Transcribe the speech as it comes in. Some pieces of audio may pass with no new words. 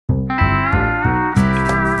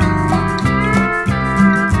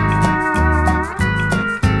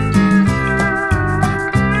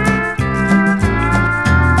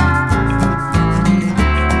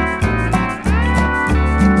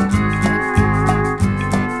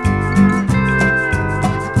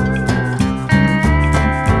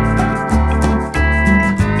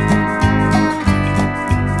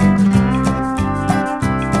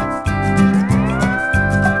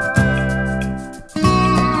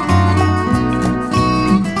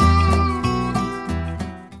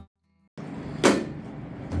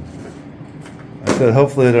Said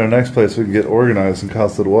hopefully at our next place we can get organized, and Kyle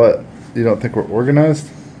said what? You don't think we're organized?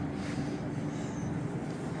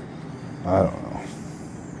 I don't know.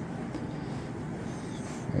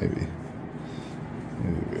 Maybe.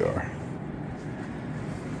 Maybe we are.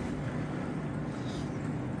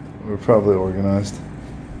 We're probably organized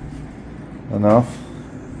enough.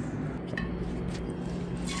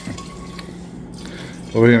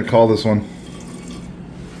 What are we gonna call this one?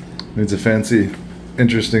 Needs a fancy,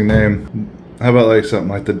 interesting name. How about like something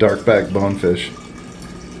like the dark-back bonefish?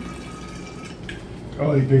 I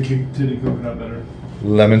like big titty coconut better.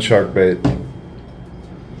 Lemon shark bait.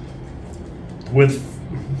 With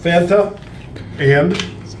Fanta and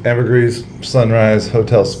Ambergris Sunrise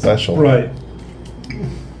Hotel Special. Right.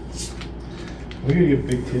 We're gonna get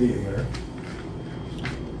big titty in there.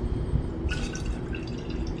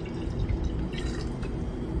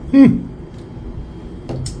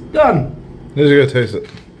 Done. Let's go taste it.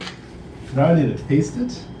 Now I need to taste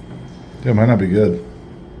it. Yeah, it might not be good.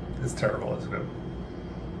 It's terrible. It's good.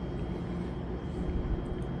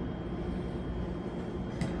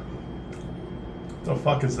 The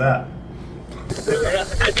fuck is that?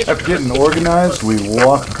 After getting organized, we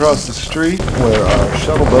walked across the street where our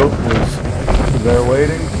shuttle boat was there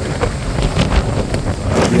waiting.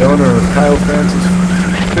 The owner of Kyle Francis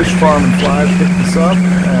Fish Farm and Flies picked us up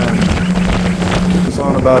and took us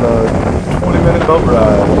on about a 20-minute boat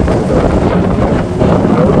ride to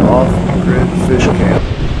the remote off-grid fish camp.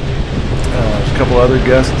 There's a couple other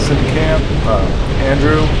guests in camp.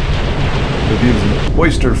 Andrew, he was an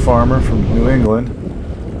oyster farmer from New England.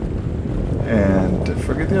 And I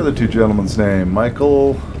forget the other two gentlemen's name.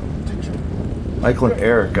 Michael and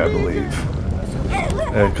Eric, I believe.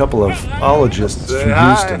 A couple of ologists from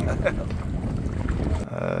Houston.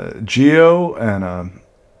 Geo and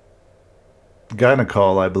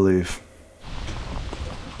Gynecol, I believe.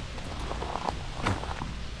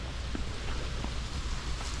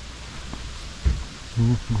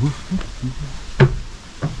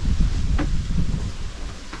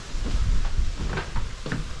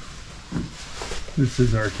 This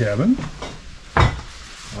is our cabin. Say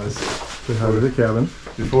hi to the cabin.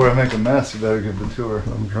 Before I make a mess, you better give the tour.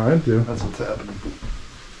 I'm trying to. That's what's happening.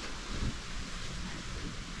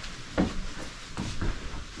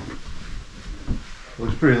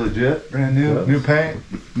 Looks pretty legit. Brand new. Yes. New paint.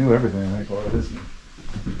 New everything, I think. Well, it isn't.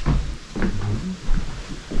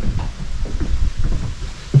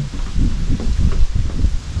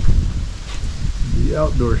 The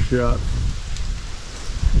outdoor shot.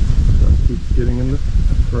 Keeps getting in the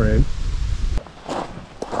frame.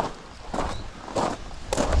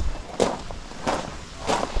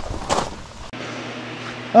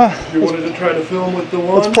 You wanted to try to film with the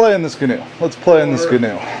one? Let's play in this canoe. Let's play in this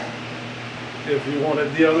canoe. If you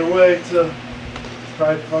wanted the other way to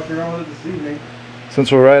try to fuck around with it this evening.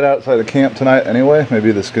 Since we're right outside of camp tonight anyway,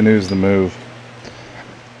 maybe this canoe's the move.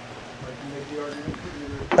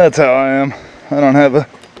 That's how I am. I don't have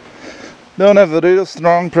a real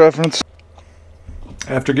strong preference.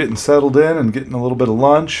 After getting settled in and getting a little bit of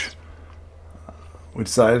lunch, we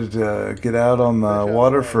decided to get out on the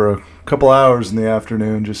water for a couple hours in the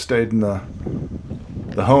afternoon. Just stayed in the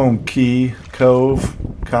home key, cove,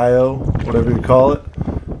 Kyo, whatever you call it.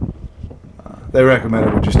 They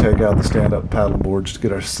recommended we just take out the stand-up paddle boards to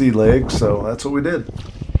get our sea legs, so that's what we did.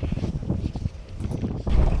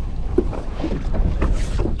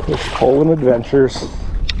 Push Colin Adventures.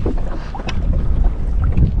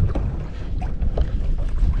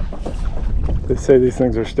 They say these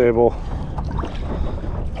things are stable.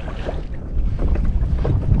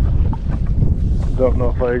 Don't know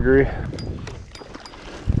if I agree.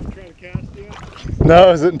 Trying to cast you?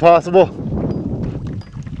 No, is it impossible?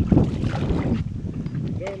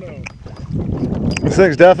 Don't know. This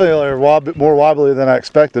thing's definitely more wobbly than I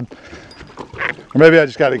expected. Or maybe I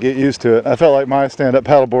just got to get used to it. I felt like my stand-up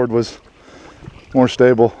paddleboard was more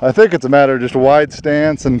stable. I think it's a matter of just a wide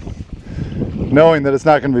stance and knowing that it's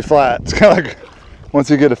not going to be flat. It's kind of like once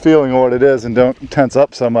you get a feeling of what it is and don't tense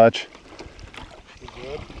up so much.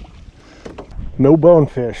 No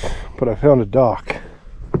bonefish, but I found a dock.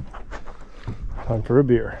 Time for a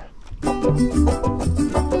beer.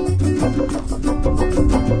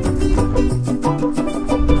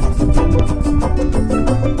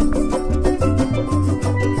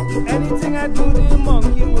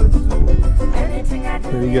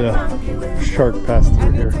 There you get a shark pass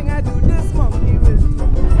through here.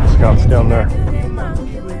 Scout's down there.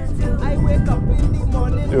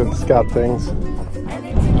 Doing scout things.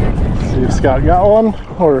 See if Scott got one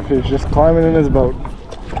or if he's just climbing in his boat.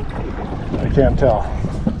 I can't tell.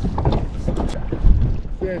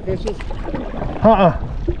 See any fishes?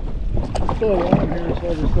 still warm here, so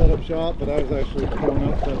I just set up shop, but I was actually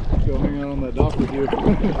going up to go hang out on that dock with you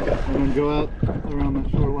and then go out around that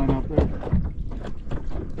shoreline out there.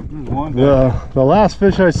 There's one. The last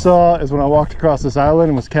fish I saw is when I walked across this island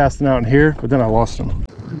and was casting out in here, but then I lost him.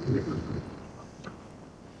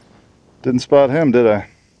 Didn't spot him, did I?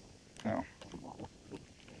 No.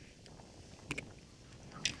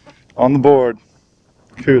 On the board.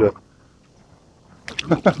 Cuda.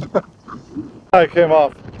 I came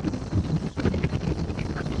off.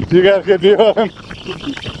 You got a good view of him?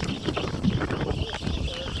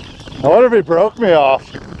 I wonder if he broke me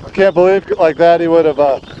off. I can't believe like that he would have,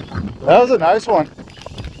 that was a nice one.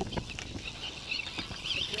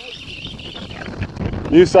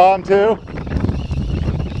 You saw him too?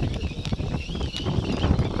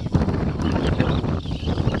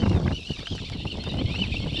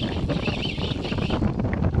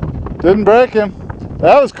 Didn't break him.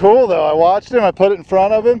 That was cool though. I watched him, I put it in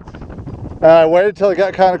front of him, and I waited till it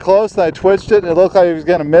got kind of close, and I twitched it, and it looked like he was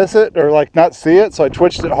gonna miss it, or like not see it, so I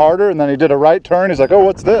twitched it harder, and then he did a right turn. He's like, oh,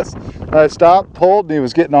 what's this? And I stopped, pulled, and he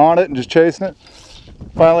was getting on it and just chasing it.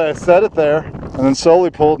 Finally I set it there, and then slowly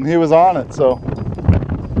pulled, and he was on it, so.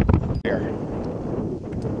 Here.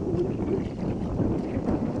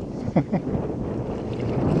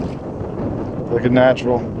 Like a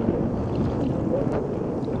natural.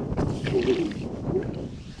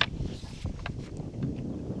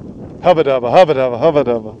 Hubba dubba, hubba dubba, hubba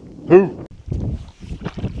dubba. Who?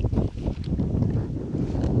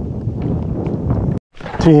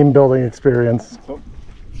 Team building experience. So,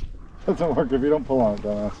 doesn't work if you don't pull on it,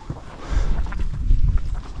 dumbass.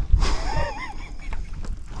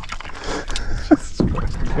 You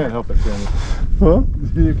can't help it, can you? Huh?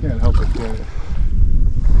 You can't help it, can you?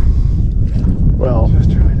 Well, Just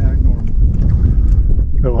trying to act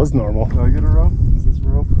normal. it was normal. Do I get a rope? Is this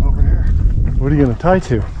rope over here? What are you going to tie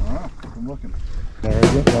to? I'm looking. There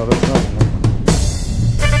is it? No, that's not one.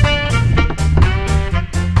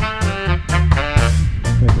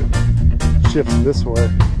 If it shifts this way,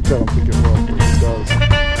 which I don't think it will, but it does,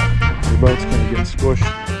 your boat's going to get squished.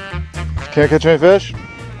 Can't catch any fish?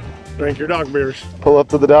 Drink your dog beers. Pull up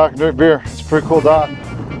to the dock and drink beer. It's a pretty cool dock. I've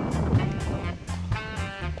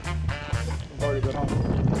already been on.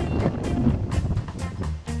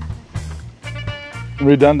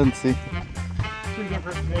 Redundancy.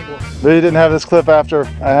 They didn't have this clip after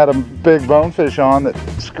I had a big bonefish on that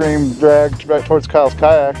screamed, dragged right towards Kyle's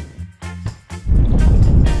kayak.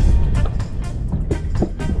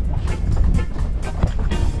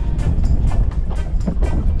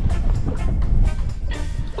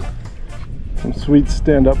 Some sweet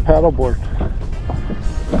stand-up paddleboard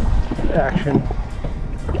action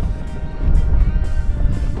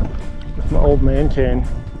with my old man cane.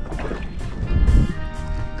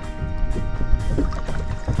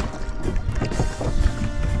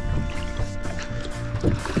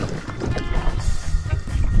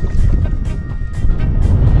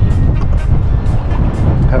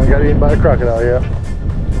 Haven't got eaten by a crocodile yet.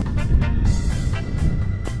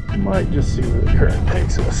 Might just see where the current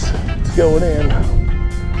takes us. It's going in.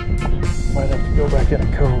 Might have to go back in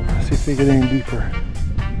a cove, see if we get any deeper.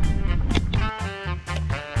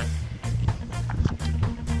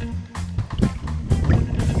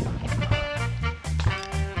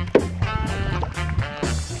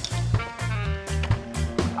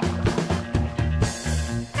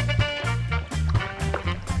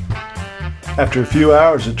 After a few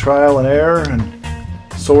hours of trial and error and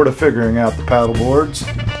sort of figuring out the paddle boards,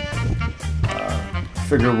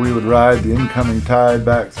 figured we would ride the incoming tide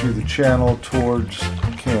back through the channel towards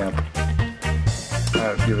camp.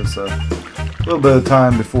 That would give us a little bit of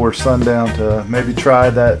time before sundown to maybe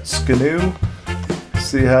try that canoe,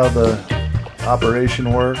 see how the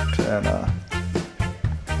operation worked, and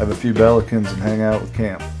have a few Bellicans and hang out with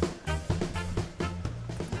camp.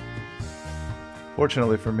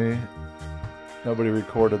 Fortunately for me, nobody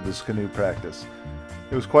recorded this canoe practice.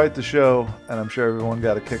 It was quite the show, and I'm sure everyone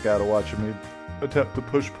got a kick out of watching me attempt to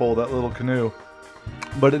push-pull that little canoe.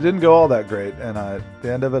 But it didn't go all that great, and at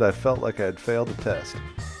the end of it, I felt like I had failed a test.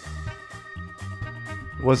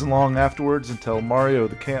 It wasn't long afterwards until Mario,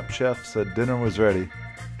 the camp chef, said dinner was ready.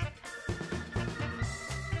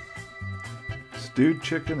 Stewed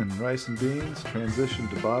chicken and rice and beans transitioned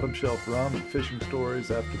to bottom shelf rum and fishing stories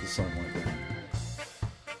after the sun went down.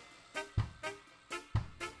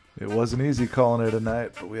 It wasn't easy calling it a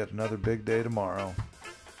night, but we had another big day tomorrow.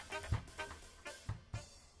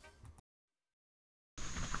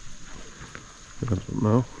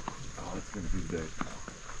 No. Oh, it's going to be the day.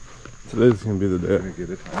 Today's going to be the day. I'm going to get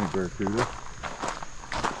a tiny barracuda.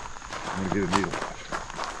 I'm going to get a needlefish.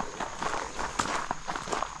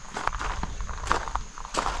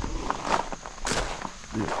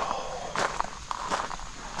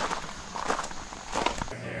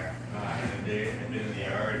 day had been in the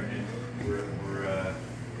yard and were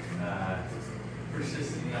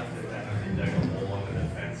persistent enough that they dug a hole under the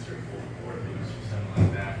fence or pulled the board loose or something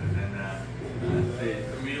like that. And then they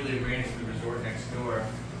immediately ran to the resort next door.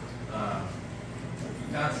 We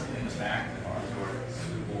found something in the back of the resort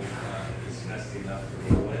suitable, disgusting enough to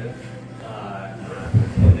roll in.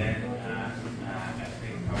 And then I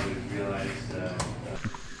think probably realized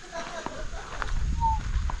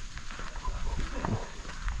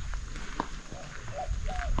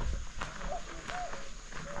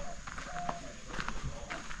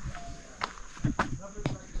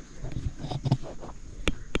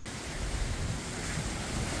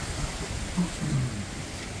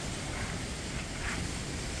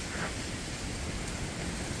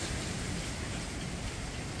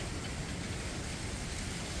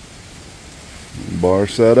bar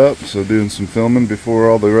set up, so doing some filming before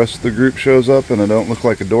all the rest of the group shows up and I don't look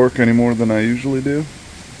like a dork any more than I usually do.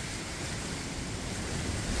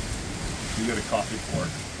 You got a coffee fork.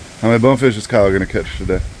 How many bonefish is Kyle gonna catch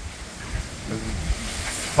today?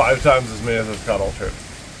 5 times as many as I've caught all trip.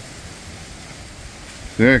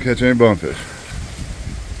 You're gonna catch any bonefish.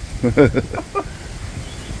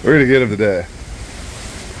 We're gonna get him today.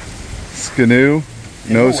 Skanu,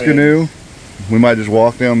 no skanu. We might just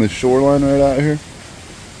walk down this shoreline right out here.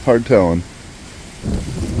 Hard telling.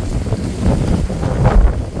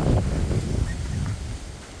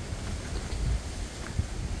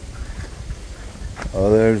 Oh,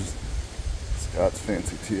 there's Scott's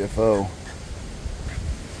fancy TFO.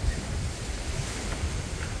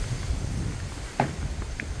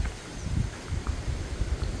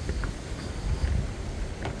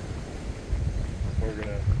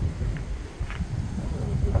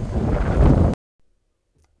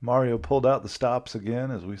 Mario pulled out the stops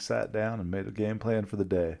again as we sat down and made a game plan for the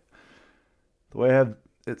day. The way I have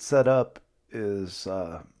it set up is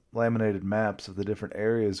laminated maps of the different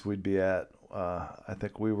areas we'd be at. I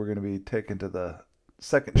think we were going to be taken to the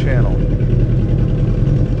second channel.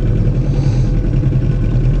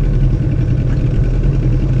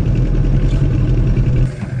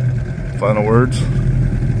 Final words?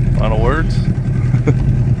 Final words?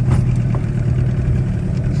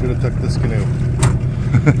 Should have took this canoe.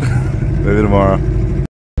 Maybe tomorrow.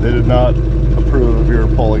 They did not approve of your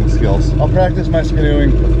polling skills. I'll practice my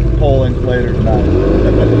canoeing polling later tonight.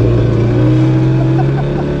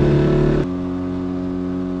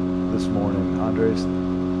 This morning, Andres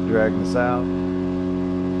dragged us out.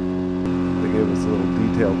 They gave us a little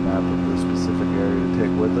detailed map of the specific area to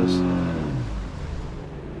take with us.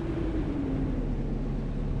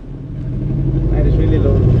 Tide is really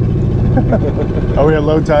low. Are we at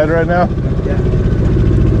low tide right now? Yeah.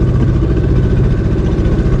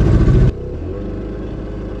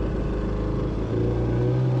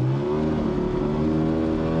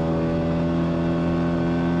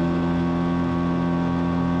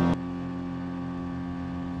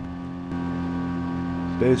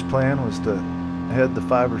 Today's plan was to head the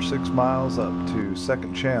 5 or 6 miles up to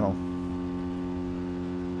second channel.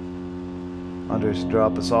 Andres would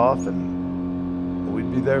drop us off and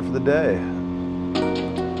we'd be there for the day.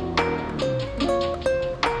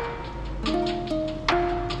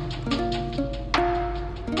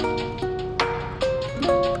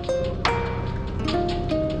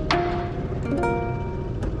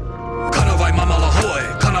 Kanawai mamalahoy,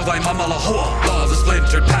 kanawai mamalahoa, law of the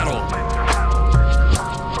splintered paddle.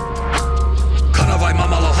 Kanawai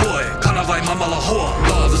mamalahoy, kanawai mamalahoa,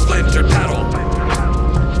 law of the splintered paddle.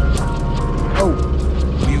 Oh,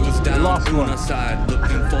 We was down lost on one. the side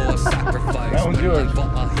looking for a sacrifice. That one's yours. For a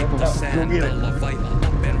heap of sand, go get it. a fight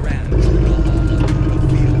up and ran. The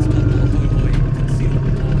fields of ahoy, concealed.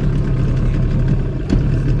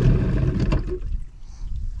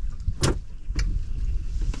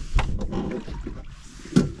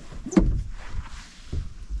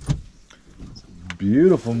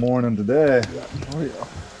 Beautiful morning today. oh yeah.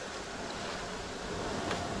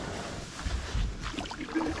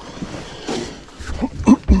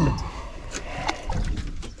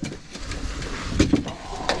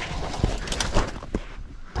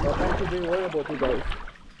 What time should we worry about you guys?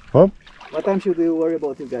 What? What time should we worry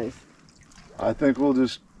about you guys? I think we'll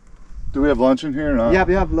just... Do we have lunch in here or not? Yeah,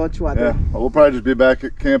 we have lunch water. Yeah, we'll probably just be back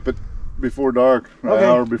at camp at before dark, Okay. an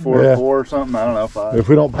hour before Yeah. 4 or something. I don't know, 5. If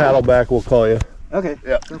we don't paddle back, we'll call you. Okay.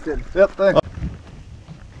 Yeah. That's good. Yep, thanks.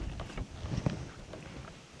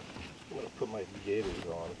 I'm gonna put my gaiters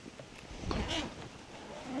on.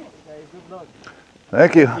 Okay, good luck.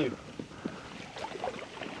 Thank you. Thank you.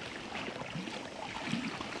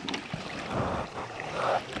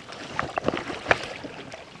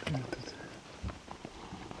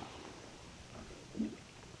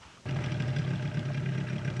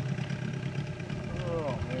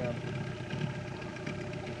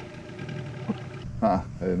 Huh,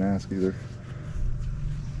 I didn't ask either.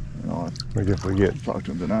 You know, Like if we get, talk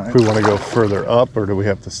to him tonight. if we want to go further up, or do we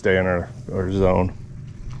have to stay in our zone?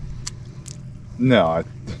 No, I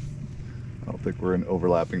don't think we're in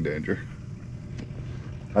overlapping danger.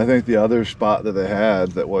 I think the other spot that they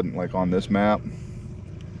had that wasn't like on this map,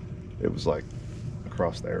 it was like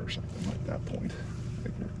across there or something like that point. I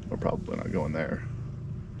think we're probably not going there.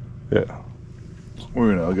 Yeah.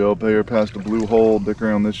 We're gonna go up here past the blue hole, dick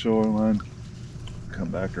around this shoreline, come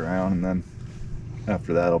back around, and then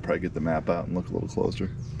after that I'll probably get the map out and look a little closer.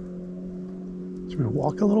 Should we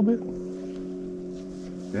walk a little bit?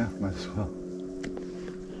 Yeah, might as well.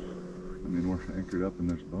 I mean, we're anchored up and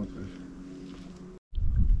there's bonefish.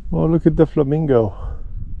 Oh, look at the flamingo.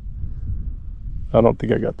 I don't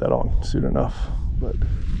think I got that on soon enough, but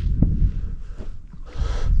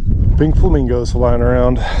pink flamingos flying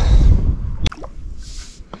around.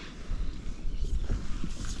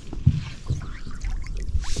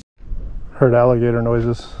 Heard alligator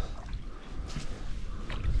noises.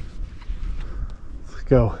 Let's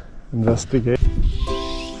go investigate.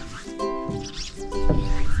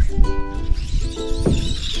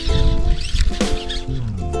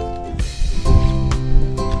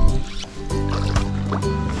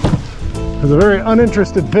 There's a very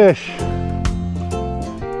uninterested fish.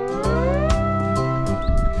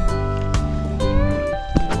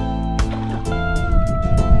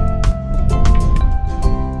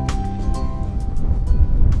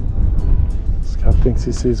 Scott thinks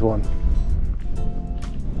he sees one.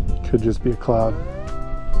 Could just be a cloud.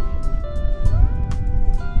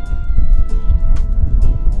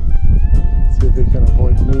 See if he can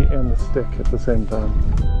avoid me and the stick at the same time.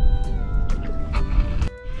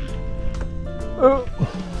 Oh.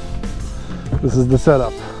 This is the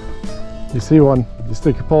setup. You see one, you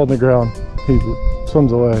stick your pole in the ground, he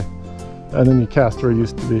swims away, and then you cast where he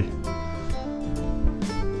used to be.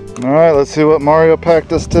 All right, let's see what Mario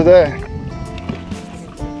packed us today.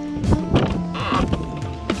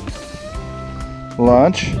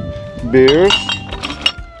 Lunch, beers,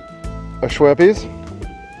 a Schweppes,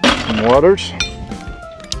 some waters.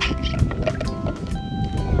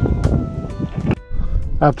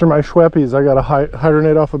 After my Schweppes, I got to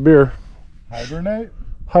hibernate off a beer. Hibernate?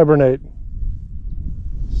 Hibernate.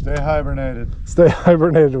 Stay hibernated. Stay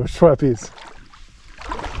hibernated with Schweppes.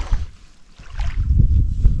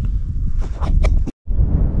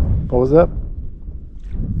 What was that?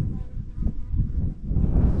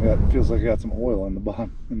 Yeah, it feels like I got some oil in the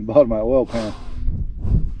bottom of my oil pan.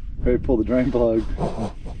 Ready to pull the drain plug.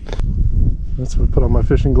 That's what I put on my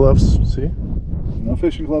fishing gloves. See? No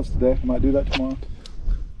fishing gloves today. I might do that tomorrow.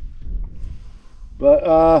 But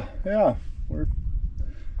yeah, we're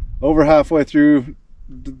over halfway through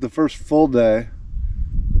the first full day.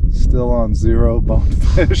 Still on 0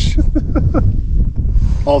 bonefish.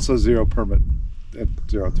 Also 0 permit and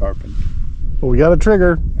 0 tarpon. Well, we got a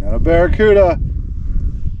trigger. And a barracuda.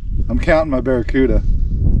 I'm counting my barracuda.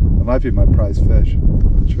 That might be my prize fish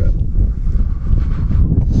on the trip.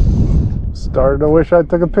 Starting to wish I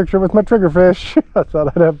took a picture with my triggerfish. I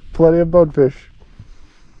thought I'd have plenty of bonefish.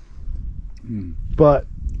 But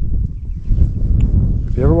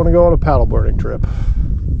if you ever want to go on a paddleboarding trip,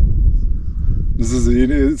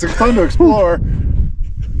 It's fun to explore.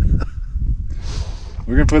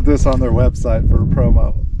 We're gonna put this on their website for a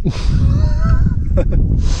promo.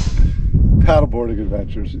 Paddleboarding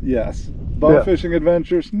adventures, yes. Bone fishing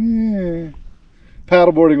adventures, yeah.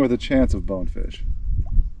 Paddleboarding with a chance of bonefish.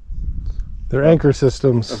 their anchor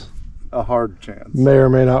systems A hard chance. may or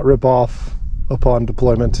may not rip off upon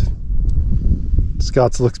deployment.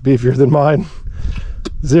 Scott's looks beefier than mine.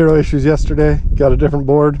 0 issues yesterday. Got a different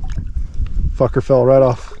board. Fucker fell right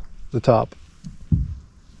off the top.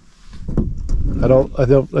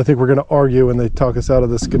 I think we're gonna argue when they talk us out of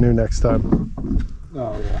this canoe next time.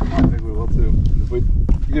 Oh yeah, I think we will too. If we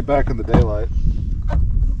get back in the daylight,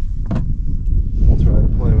 we'll try to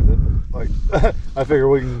play with it. Like, I figure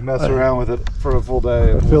we can mess around with it for a full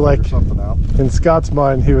day and I feel we'll like figure something out. In Scott's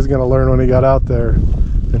mind, he was gonna learn when he got out there.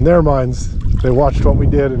 In their minds, they watched what we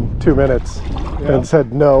did in 2 minutes and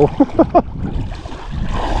said no.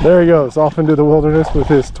 There he goes, off into the wilderness with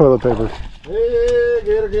his toilet paper. Hey,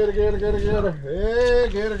 get her, get her, get her, get her, get her. Hey,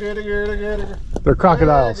 get her, get her, get her, get her. They're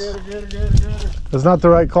crocodiles. Hey, get her, get her, get her, get her. That's not the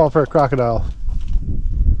right call for a crocodile.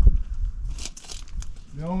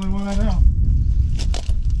 The only one I know.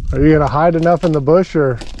 Are you gonna hide enough in the bush,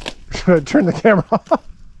 or should I turn the camera off?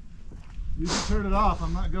 You can turn it off.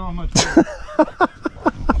 I'm not going much further.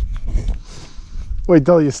 Wait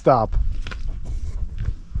till you stop.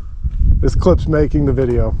 This clip's making the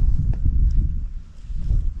video.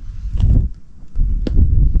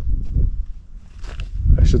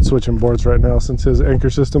 should switch him boards right now since his anchor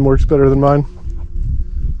system works better than mine.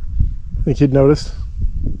 Think he'd notice.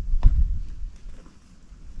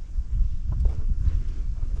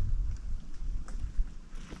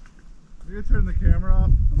 You gonna turn the camera off?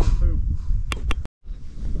 I'm gonna poop.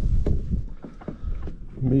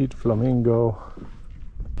 Meet flamingo.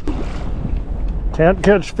 Can't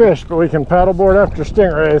catch fish, but we can paddleboard after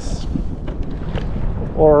stingrays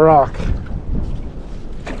or a rock.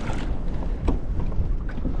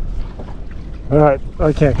 All right,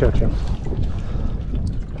 I can't catch him.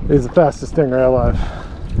 He's the fastest stingray alive.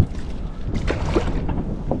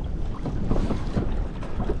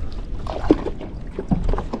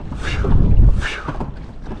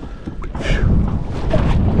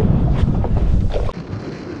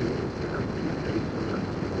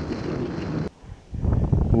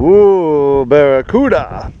 Ooh,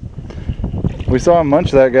 barracuda. We saw him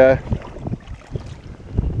munch that guy.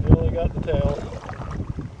 He only got the tail.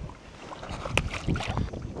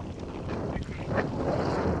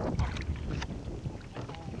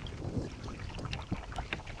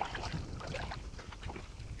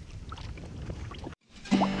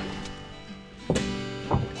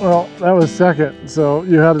 Well, that was second, so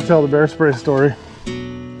you had to tell the bear spray story.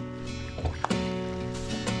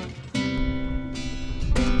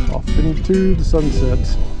 Off into the sunset.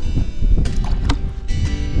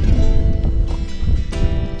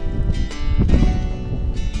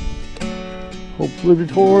 Hopefully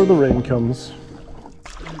before the rain comes.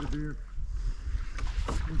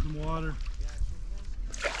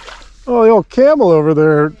 Oh, the old camel over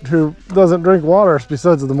there who doesn't drink water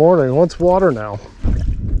besides in the morning wants water now.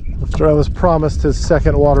 After I was promised his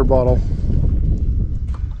second water bottle.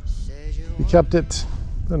 He kept it,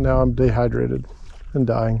 and now I'm dehydrated and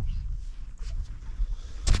dying.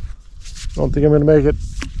 Don't think I'm gonna make it.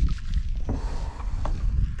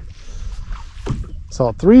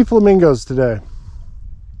 Saw 3 flamingos today.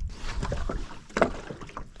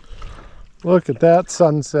 Look at that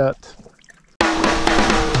sunset.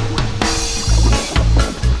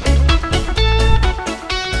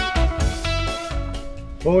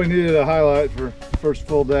 Well, we needed a highlight for first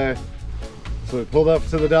full day, so we pulled up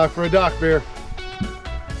to the dock for a dock beer.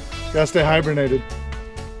 Gotta stay hibernated.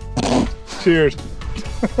 Cheers.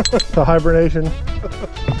 The hibernation. The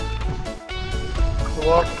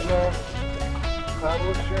walking chair,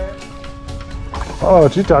 paddle chair. Oh,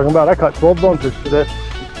 what you talking about? I caught 12 bonefish today.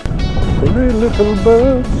 3 little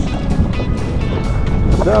birds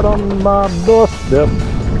out on my doorstep.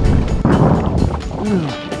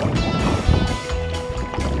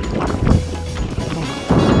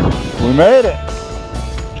 We made it.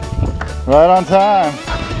 Right on time.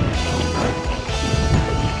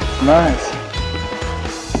 Nice.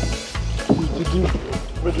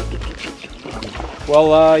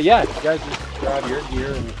 Well, yeah, you guys just grab your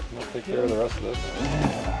gear and we'll take care of the rest of this.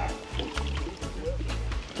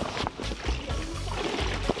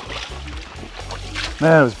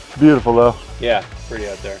 Man, it was beautiful though. Yeah, pretty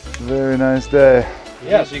out there. Very nice day.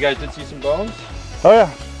 Yeah, so you guys did see some bones? Oh yeah.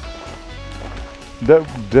 Da,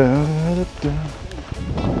 da, da, da,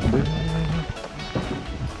 da.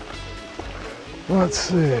 Let's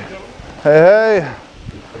see. Hey, hey.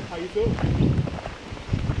 How you doing?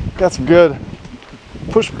 Got some good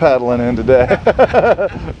push paddling in today.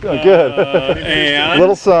 Doing good. And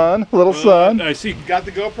Little sun, little sun. I see. Got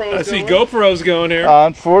the GoPro. I see GoPros going here.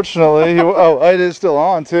 Unfortunately, oh, it is still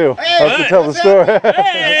on too. I have to tell the story.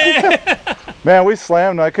 Man, we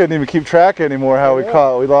slammed. I couldn't even keep track anymore how we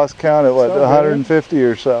caught. We lost count at what, 150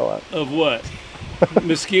 or so. Of what?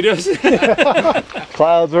 Mosquitoes?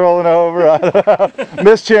 Clouds rolling over. I don't know.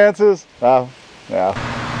 Missed chances. Oh, yeah.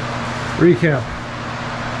 Recap.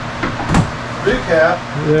 Recap.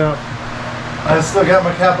 Yeah. I still got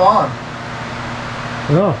my cap on.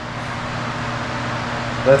 Oh.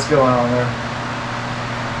 That's going on there.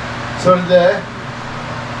 So today,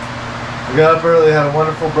 we got up early, had a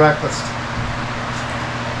wonderful breakfast.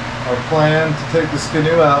 Our plan to take this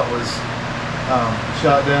canoe out was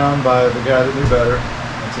shot down by the guy that knew better.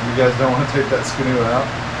 And said, you guys don't want to take that canoe out.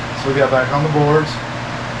 So we got back on the boards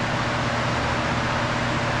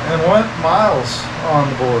and went miles on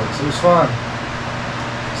the boards. It was fun.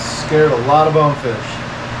 Scared a lot of bonefish.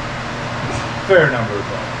 Fair number of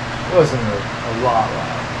bonefish. It wasn't a lot.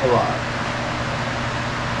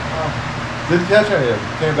 Didn't catch any of them.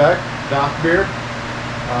 Came back, dock beer,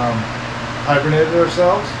 hibernated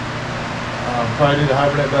ourselves. Probably need to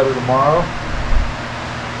hibernate better tomorrow.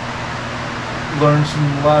 Learned some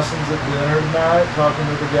lessons at dinner tonight, talking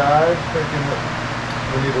to the guide, thinking that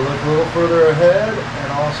we need to look a little further ahead, and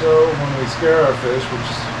also when we scare our fish, which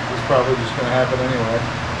is probably just going to happen anyway,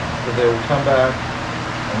 that they will come back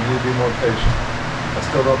and we need to be more patient. I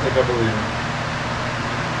still don't think I believe him.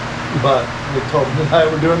 But we told him tonight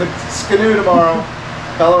we're doing the canoe tomorrow,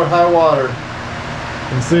 hell or high water.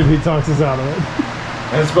 And see if he talks us out of it.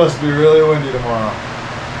 And it's supposed to be really windy tomorrow.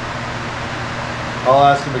 I'll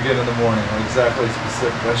ask him again in the morning, exactly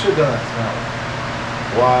specific. I should have done that tonight.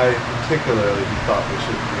 Why particularly he thought we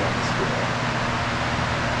should be on this canoe.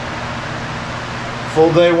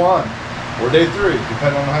 Full day 1 or day 3,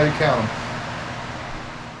 depending on how you count them.